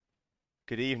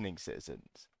Good evening,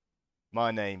 citizens.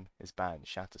 My name is Ban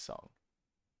Shattersong,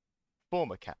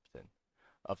 former captain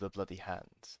of the Bloody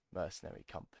Hands Mercenary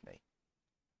Company.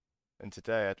 And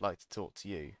today I'd like to talk to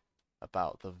you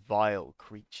about the vile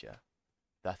creature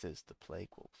that is the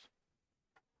Plaguewulf.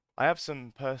 I have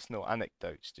some personal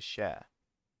anecdotes to share,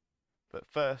 but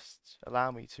first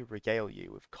allow me to regale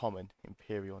you with common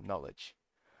imperial knowledge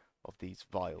of these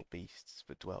vile beasts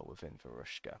that dwell within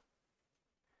Varushka.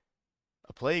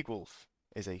 A Plaguewulf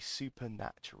is a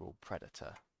supernatural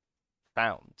predator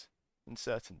found, in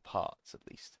certain parts at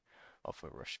least, of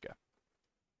Varushka.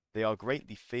 They are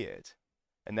greatly feared,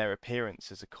 and their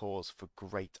appearance is a cause for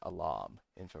great alarm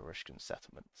in Varushkan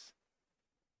settlements.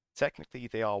 Technically,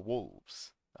 they are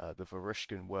wolves, the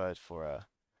Varushkan word for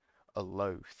a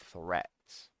low threat,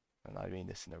 and I mean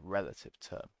this in a relative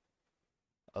term.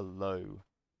 A low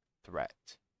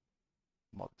threat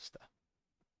monster.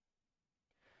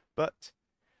 But,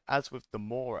 as with the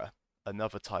Mora,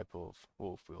 another type of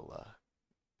wolf we'll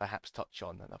perhaps touch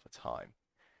on another time,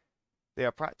 they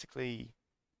are practically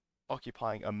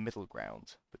occupying a middle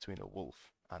ground between a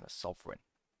wolf and a sovereign.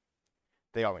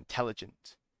 They are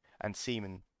intelligent and seem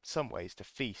in some ways to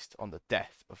feast on the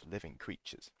death of living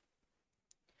creatures.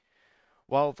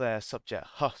 While their subject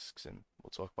husks, and we'll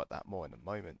talk about that more in a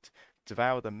moment,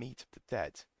 devour the meat of the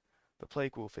dead, the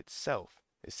Plaguewulf itself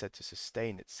is said to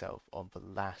sustain itself on the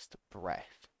last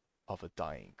breath of a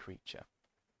dying creature.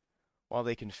 While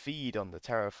they can feed on the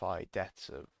terrified deaths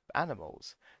of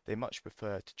animals, they much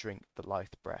prefer to drink the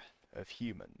life breath of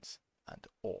humans and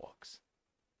orcs,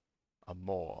 a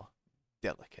more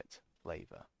delicate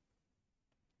flavour.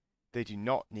 They do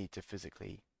not need to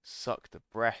physically suck the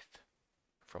breath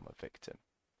from a victim,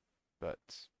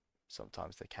 but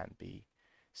sometimes they can be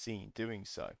seen doing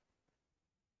so.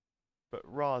 But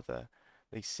rather,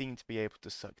 they seem to be able to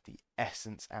suck the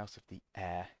essence out of the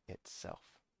air itself.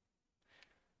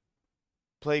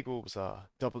 Plague wolves are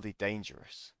doubly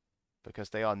dangerous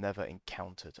because they are never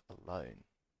encountered alone.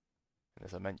 And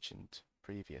as I mentioned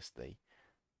previously,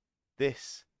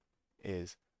 this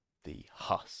is the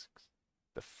husks,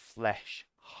 the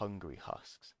flesh-hungry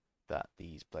husks that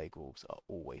these plague wolves are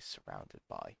always surrounded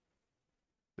by.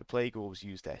 The plague wolves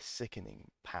use their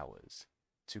sickening powers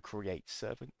to create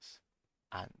servants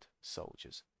and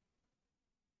soldiers.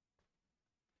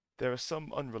 There are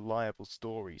some unreliable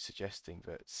stories suggesting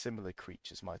that similar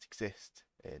creatures might exist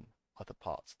in other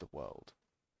parts of the world.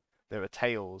 There are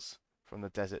tales from the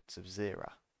deserts of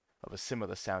Zira of a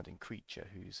similar sounding creature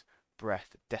whose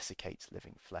breath desiccates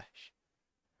living flesh.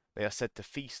 They are said to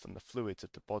feast on the fluids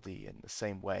of the body in the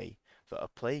same way that a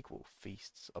plague wolf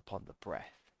feasts upon the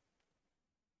breath.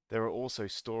 There are also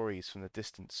stories from the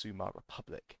distant Sumer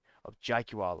Republic of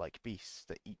jaguar-like beasts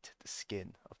that eat the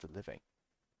skin of the living.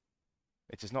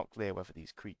 It is not clear whether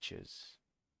these creatures,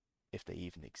 if they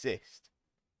even exist,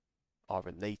 are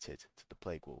related to the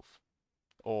plague wolf,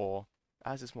 or,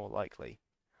 as is more likely,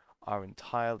 are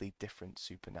entirely different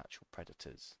supernatural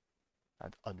predators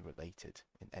and unrelated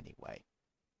in any way.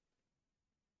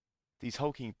 These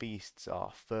hulking beasts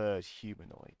are furred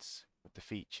humanoids with the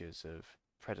features of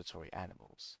predatory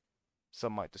animals.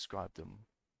 Some might describe them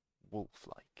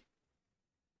wolf-like.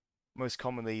 Most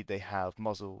commonly, they have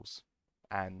muzzles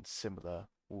and similar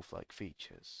wolf-like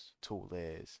features, tall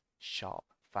ears, sharp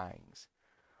fangs,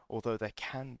 although there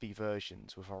can be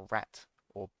versions with a rat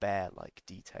or bear-like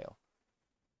detail.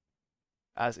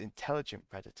 As intelligent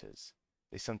predators,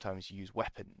 they sometimes use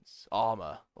weapons,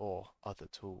 armor, or other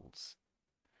tools.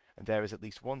 And there is at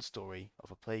least one story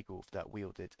of a plague wolf that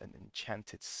wielded an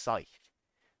enchanted scythe,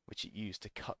 which it used to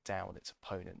cut down its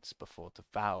opponents before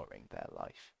devouring their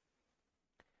life.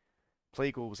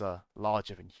 Plague wolves are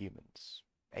larger than humans,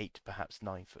 8, perhaps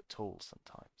 9 foot tall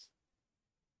sometimes,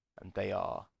 and they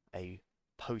are a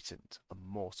potent,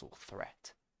 immortal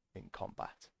threat in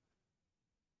combat.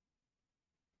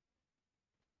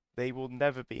 They will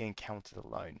never be encountered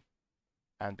alone,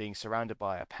 and being surrounded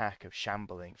by a pack of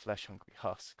shambling, flesh-hungry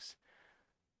husks,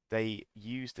 they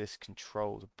use this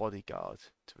controlled bodyguard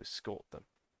to escort them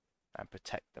and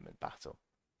protect them in battle.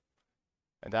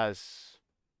 And as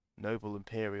noble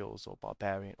Imperials or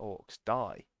barbarian orcs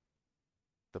die,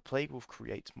 the plague wolf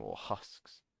creates more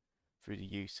husks through the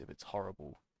use of its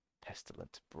horrible,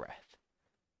 pestilent breath.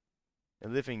 A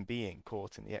living being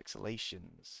caught in the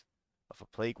exhalations of a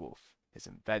plague wolf is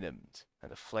envenomed,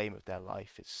 and the flame of their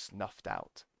life is snuffed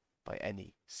out by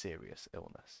any serious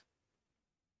illness.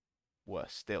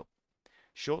 Worse still,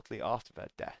 shortly after their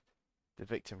death, the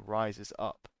victim rises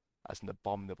up as an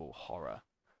abominable horror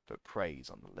that preys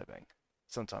on the living,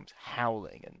 sometimes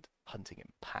howling and hunting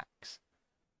in packs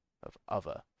of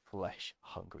other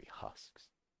flesh-hungry husks.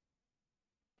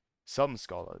 Some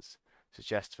scholars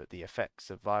suggest that the effects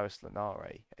of Virus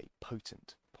Lunare, a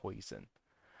potent poison,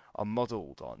 are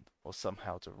modelled on or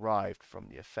somehow derived from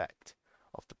the effect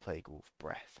of the Plaguewulf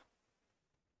breath.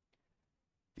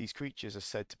 These creatures are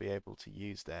said to be able to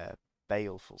use their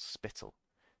baleful spittle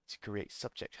to create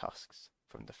subject husks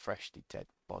from the freshly dead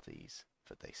bodies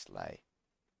that they slay.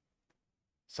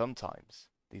 Sometimes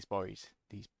these bodies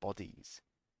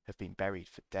have been buried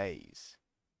for days,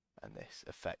 and this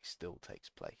effect still takes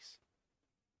place.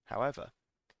 However,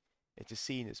 it is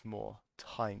seen as more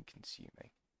time-consuming,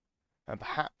 and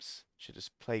perhaps should a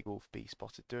Plaguewulf be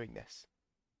spotted doing this,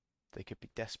 they could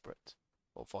be desperate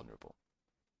or vulnerable.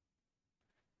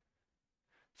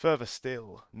 Further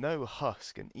still, no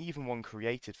husk, and even one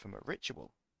created from a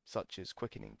ritual, such as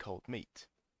quickening cold meat,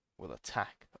 will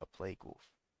attack a Plaguewulf.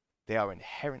 They are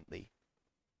inherently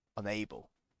unable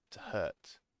to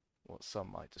hurt what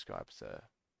some might describe as a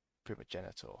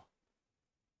primogenitor.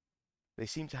 They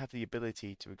seem to have the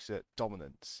ability to exert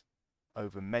dominance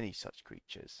over many such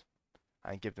creatures,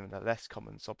 and give them the less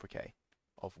common sobriquet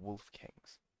of Wolf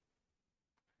Kings.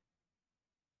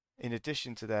 In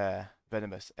addition to their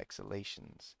venomous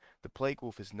exhalations, the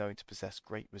Plaguewulf is known to possess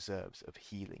great reserves of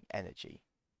healing energy,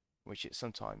 which it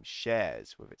sometimes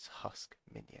shares with its husk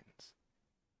minions.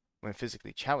 When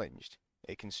physically challenged,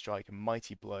 it can strike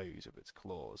mighty blows with its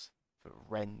claws that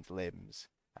rend limbs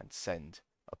and send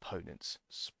opponents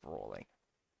sprawling.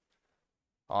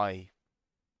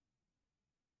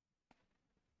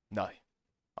 No,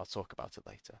 I'll talk about it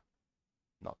later.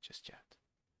 Not just yet.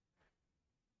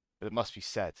 But it must be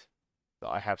said that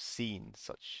I have seen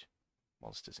such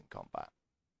monsters in combat.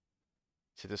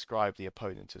 To describe the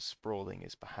opponent as sprawling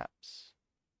is perhaps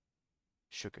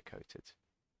sugar-coated.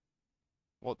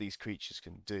 What these creatures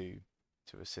can do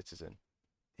to a citizen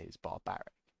is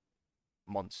barbaric,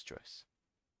 monstrous,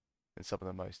 and some of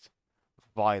the most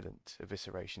violent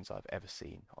eviscerations I've ever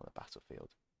seen on a battlefield.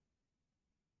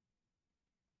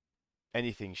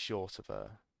 Anything short of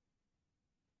a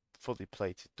fully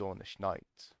plated Dornish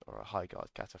knight or a Highguard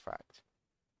cataphract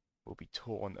will be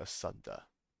torn asunder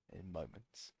in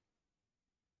moments.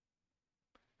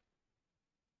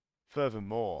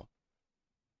 Furthermore,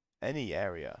 any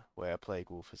area where a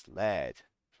Plaguewulf has laired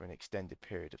for an extended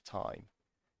period of time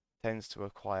tends to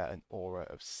acquire an aura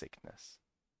of sickness,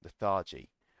 lethargy,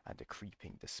 and a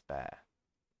creeping despair.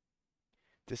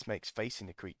 This makes facing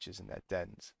the creatures in their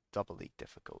dens doubly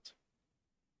difficult.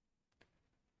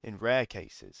 In rare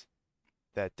cases,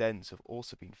 their dens have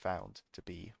also been found to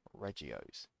be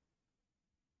regios.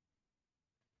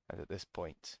 And at this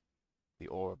point, the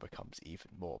aura becomes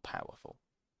even more powerful.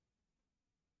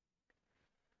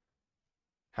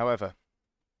 However,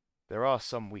 there are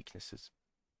some weaknesses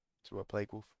to a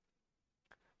Plaguewulf.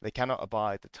 They cannot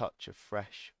abide the touch of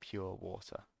fresh, pure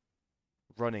water.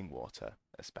 Running water,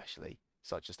 especially,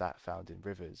 such as that found in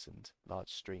rivers and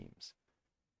large streams.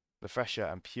 The fresher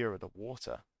and purer the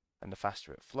water, and the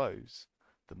faster it flows,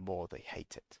 the more they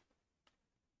hate it.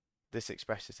 This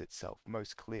expresses itself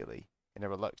most clearly in a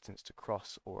reluctance to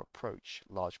cross or approach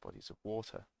large bodies of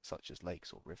water, such as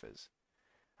lakes or rivers,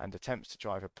 and attempts to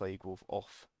drive a Plaguewulf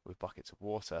off with buckets of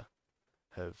water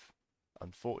have,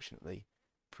 unfortunately,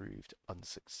 proved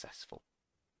unsuccessful.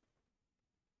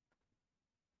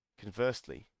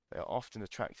 Conversely, they are often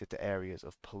attracted to areas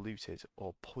of polluted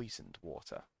or poisoned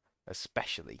water,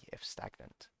 especially if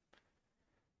stagnant.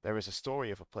 There is a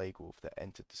story of a Plaguewulf that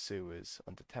entered the sewers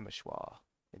under Temeshwar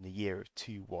in the year of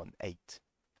 218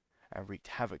 and wreaked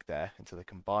havoc there until the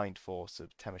combined force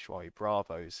of Temeshwari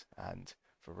Bravos and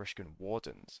Varushkan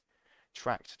Wardens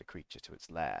tracked the creature to its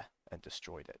lair and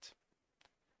destroyed it.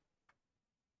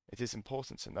 It is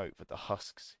important to note that the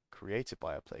husks created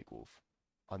by a Plaguewulf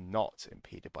are not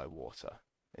impeded by water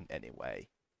in any way,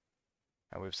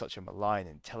 and with such a malign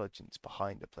intelligence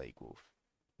behind the Plaguewulf,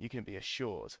 you can be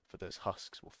assured that those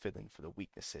husks will fill in for the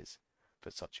weaknesses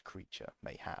that such a creature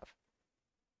may have.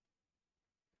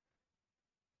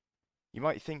 You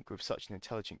might think with such an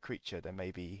intelligent creature there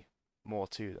may be more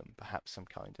to them, perhaps some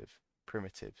kind of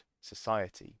primitive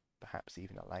society, perhaps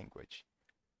even a language.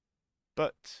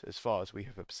 But, as far as we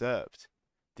have observed,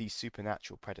 these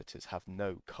supernatural predators have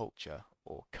no culture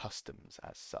or customs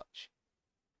as such.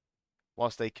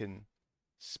 Whilst they can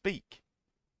speak,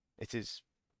 it is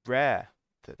rare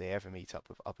that they ever meet up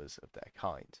with others of their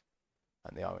kind,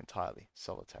 and they are entirely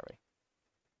solitary.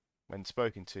 When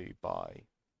spoken to by,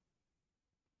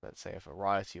 let's say, a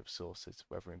variety of sources,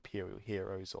 whether imperial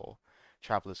heroes or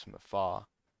travellers from afar,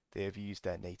 they have used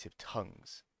their native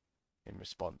tongues in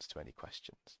response to any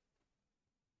questions.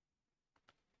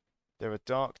 There are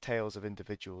dark tales of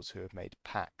individuals who have made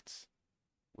pacts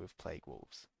with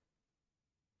Plaguewulves.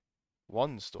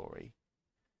 One story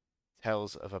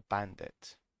tells of a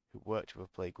bandit who worked with a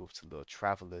plague wolf to lure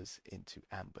travelers into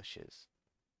ambushes.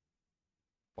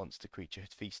 Once the creature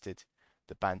had feasted,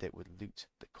 the bandit would loot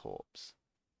the corpse.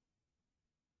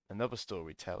 Another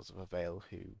story tells of a Vale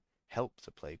who helped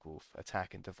a plague wolf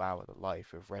attack and devour the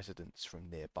life of residents from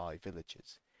nearby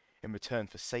villages in return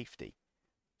for safety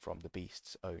from the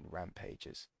beast's own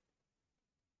rampages.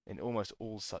 In almost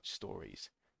all such stories,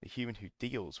 the human who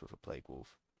deals with a plague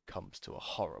wolf comes to a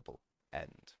horrible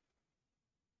end,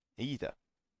 either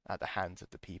at the hands of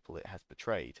the people it has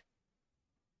betrayed,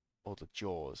 or the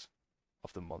jaws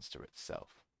of the monster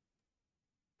itself.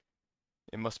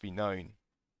 It must be known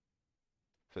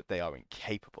that they are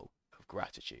incapable of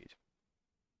gratitude.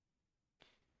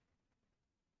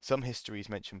 Some histories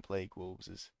mention plague wolves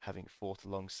as having fought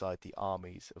alongside the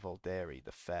armies of Alderi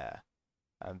the Fair,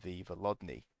 and the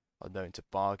Volodni are known to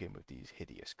bargain with these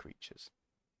hideous creatures.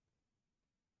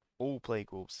 All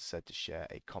plague wolves are said to share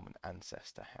a common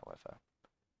ancestor, however,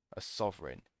 a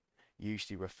sovereign,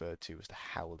 usually referred to as the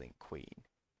Howling Queen.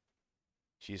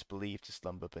 She is believed to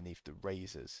slumber beneath the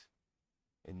razors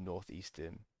in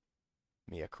northeastern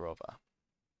Miakrova.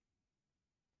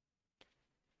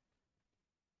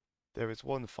 There is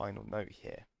one final note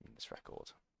here in this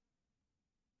record,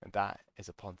 and that is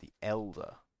upon the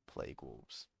elder plague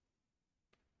wolves.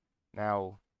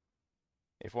 Now,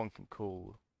 if one can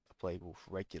call a plague wolf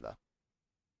regular,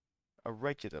 a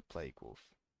regular plague wolf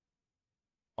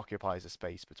occupies a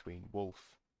space between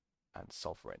wolf and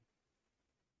sovereign.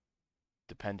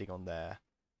 Depending on their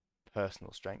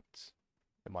personal strengths,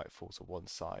 it might fall to one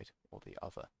side or the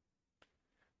other.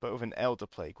 But with an elder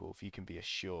plague wolf, you can be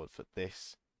assured that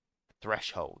this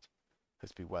threshold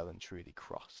has been well and truly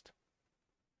crossed.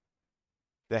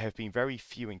 There have been very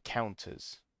few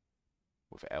encounters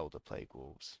with elder plague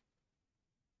wolves,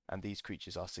 and these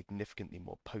creatures are significantly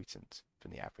more potent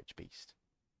than the average beast.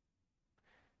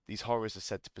 These horrors are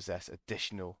said to possess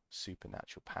additional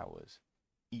supernatural powers,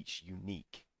 each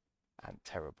unique and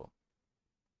terrible.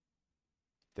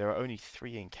 There are only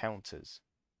 3 encounters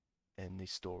in the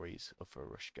stories of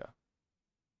Varushka,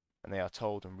 and they are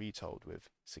told and retold with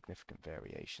significant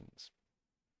variations.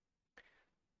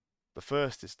 The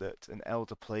first is that an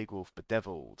elder plague wolf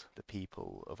bedeviled the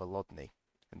people of Olodny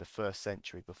in the 1st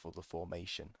century before the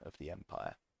formation of the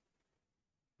empire.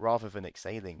 Rather than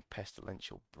exhaling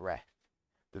pestilential breath,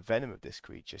 the venom of this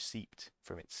creature seeped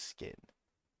from its skin,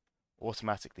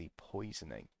 automatically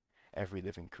poisoning every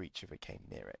living creature that came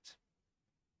near it.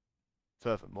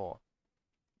 Furthermore,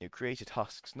 it created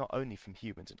husks not only from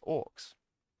humans and orcs,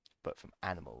 but from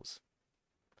animals.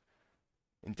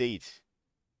 Indeed,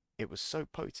 it was so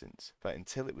potent that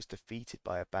until it was defeated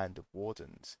by a band of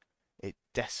wardens, it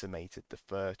decimated the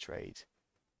fur trade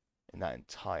in that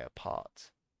entire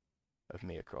part of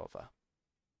Miakrova.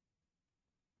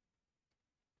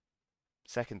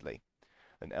 Secondly,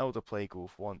 an elder plague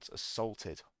wolf once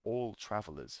assaulted all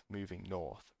travellers moving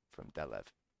north from Delev.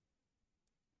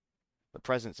 The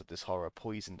presence of this horror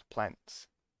poisoned plants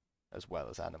as well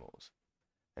as animals,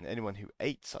 and anyone who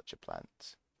ate such a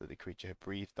plant that the creature had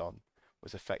breathed on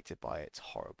was affected by its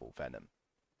horrible venom.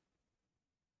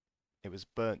 It was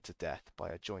burnt to death by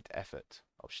a joint effort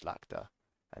of Shlakta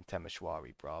and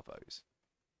Temeshwari Bravos.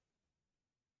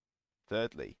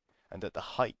 Thirdly, and at the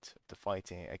height of the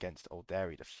fighting against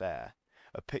Alderi the Fair,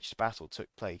 a pitched battle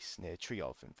took place near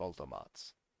Triov in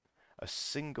Voldomats. A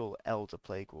single elder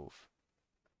plague wolf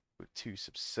with 2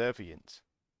 subservient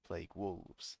plague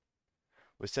wolves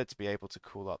was said to be able to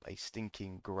call up a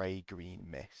stinking grey-green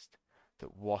mist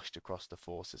that washed across the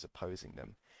forces opposing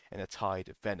them in a tide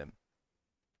of venom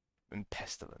and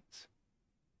pestilence.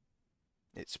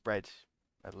 It spread,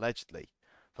 allegedly,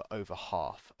 for over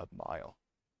half a mile.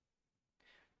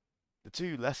 The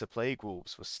 2 lesser plague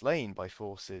wolves were slain by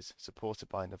forces supported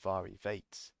by Navari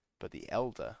Vates, but the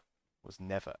elder was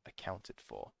never accounted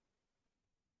for.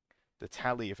 The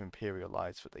tally of imperial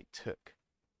lives that they took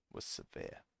was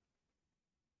severe.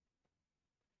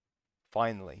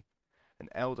 Finally, an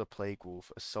elder plague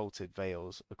wolf assaulted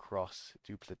Vales across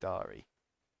Dupladari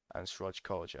and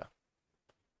Srojkolja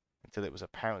until it was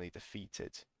apparently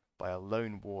defeated by a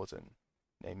lone warden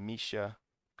named Misha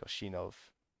Goshinov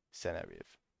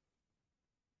Seneriv.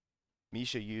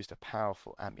 Misha used a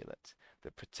powerful amulet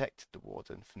that protected the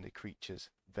warden from the creature's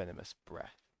venomous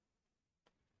breath.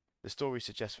 The story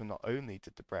suggests that not only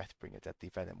did the breath bring a deadly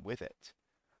venom with it,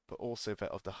 but also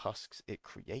that of the husks it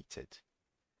created,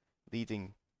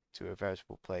 leading to a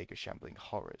veritable plague of shambling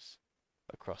horrors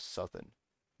across southern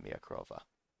Miakrova.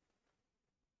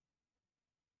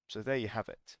 So there you have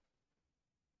it.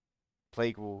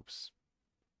 Plague wolves,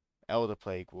 elder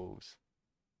plague wolves,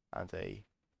 and a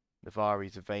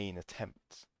Navari's vain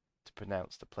attempt to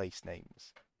pronounce the place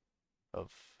names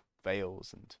of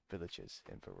vales and villages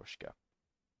in Varushka.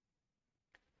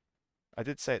 I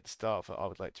did say at the start that I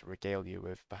would like to regale you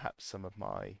with perhaps some of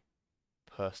my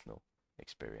personal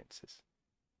experiences.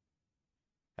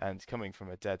 And coming from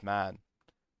a dead man,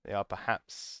 they are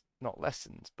perhaps not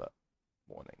lessons, but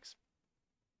warnings.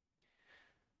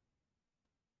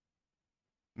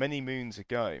 Many moons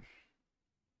ago,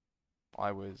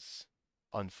 I was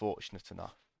unfortunate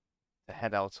enough to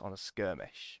head out on a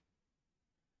skirmish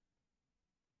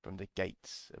from the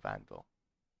gates of Anvil.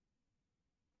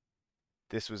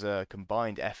 This was a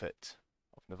combined effort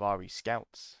of Navari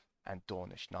scouts and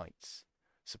Dornish knights,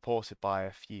 supported by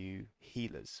a few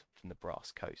healers from the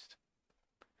Brass Coast.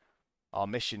 Our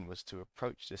mission was to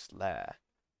approach this lair,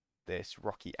 this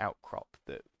rocky outcrop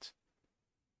that,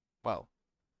 well,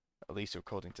 at least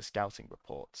according to scouting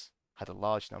reports, had a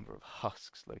large number of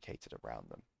husks located around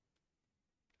them.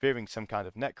 Fearing some kind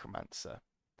of necromancer,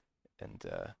 and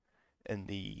in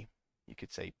the, you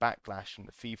could say, backlash from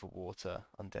the Fever Water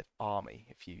undead army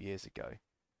a few years ago,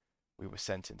 we were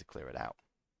sent in to clear it out.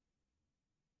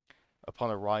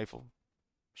 Upon arrival,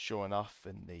 sure enough,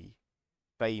 in the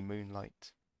bay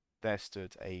moonlight, there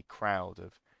stood a crowd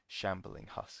of shambling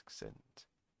husks, and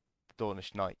the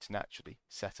Dornish knights naturally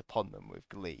set upon them with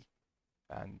glee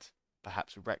and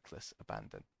perhaps reckless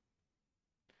abandon.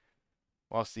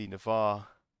 Whilst the Navar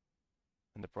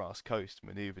and the Brass Coast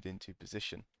manoeuvred into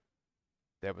position,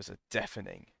 there was a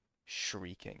deafening,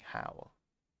 shrieking howl.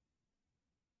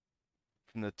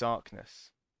 From the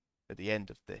darkness at the end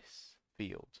of this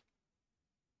field,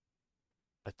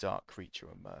 a dark creature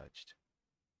emerged.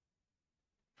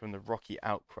 From the rocky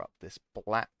outcrop, this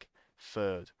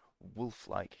black-furred,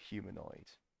 wolf-like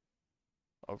humanoid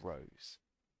arose.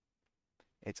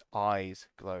 Its eyes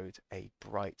glowed a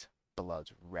bright blood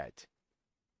red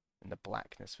in the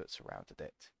blackness that surrounded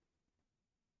it.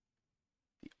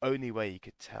 The only way you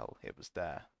could tell it was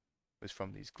there was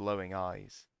from these glowing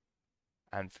eyes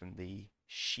and from the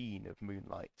sheen of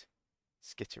moonlight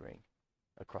skittering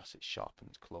across its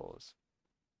sharpened claws.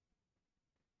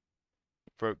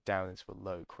 It broke down into a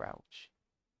low crouch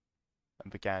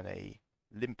and began a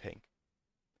limping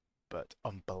but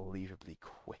unbelievably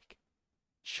quick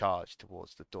charge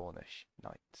towards the Dornish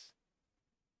knights.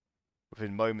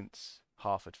 Within moments,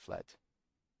 half had fled,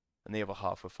 and the other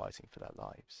half were fighting for their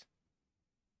lives.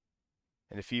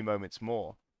 In a few moments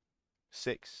more,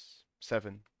 6,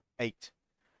 7, 8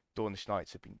 Dornish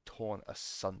knights had been torn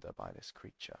asunder by this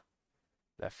creature,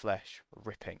 their flesh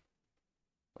ripping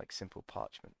like simple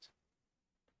parchment.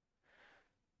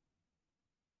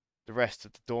 The rest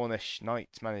of the Dornish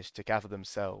knights managed to gather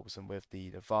themselves, and with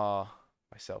the Navar,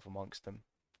 myself amongst them,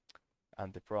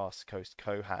 and the Brass Coast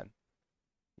Kohan,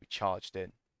 we charged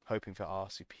in, hoping that our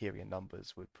superior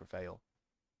numbers would prevail.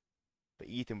 But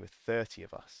even with 30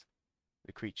 of us,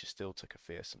 the creature still took a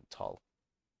fearsome toll,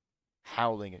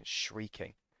 howling and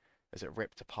shrieking as it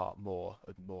ripped apart more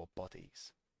and more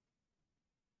bodies.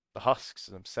 The husks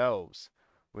themselves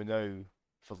were no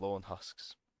forlorn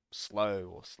husks,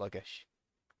 slow or sluggish.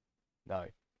 No,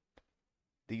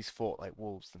 these fought like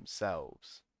wolves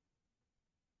themselves,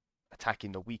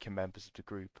 attacking the weaker members of the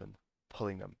group and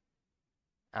pulling them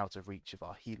out of reach of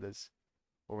our healers,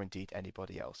 or indeed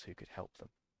anybody else who could help them.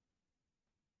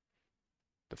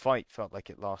 The fight felt like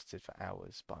it lasted for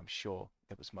hours, but I'm sure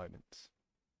it was moments.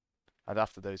 And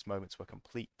after those moments were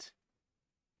complete,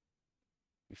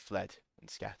 we fled and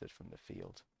scattered from the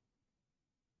field,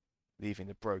 leaving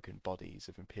the broken bodies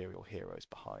of Imperial heroes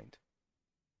behind,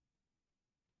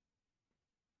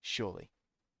 surely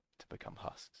to become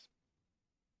husks.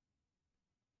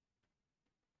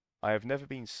 I have never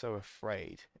been so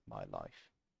afraid in my life.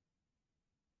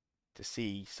 To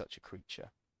see such a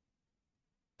creature,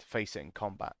 to face it in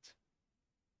combat,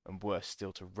 and worse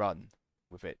still to run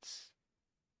with its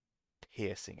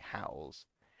piercing howls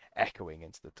echoing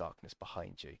into the darkness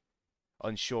behind you,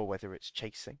 unsure whether it's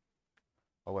chasing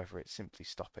or whether it's simply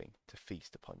stopping to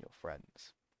feast upon your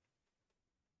friends.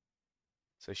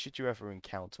 So should you ever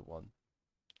encounter one,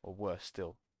 or worse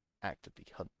still, actively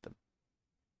hunt them,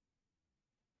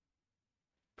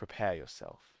 prepare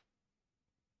yourself.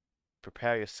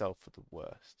 Prepare yourself for the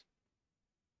worst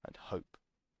and hope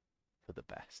for the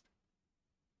best.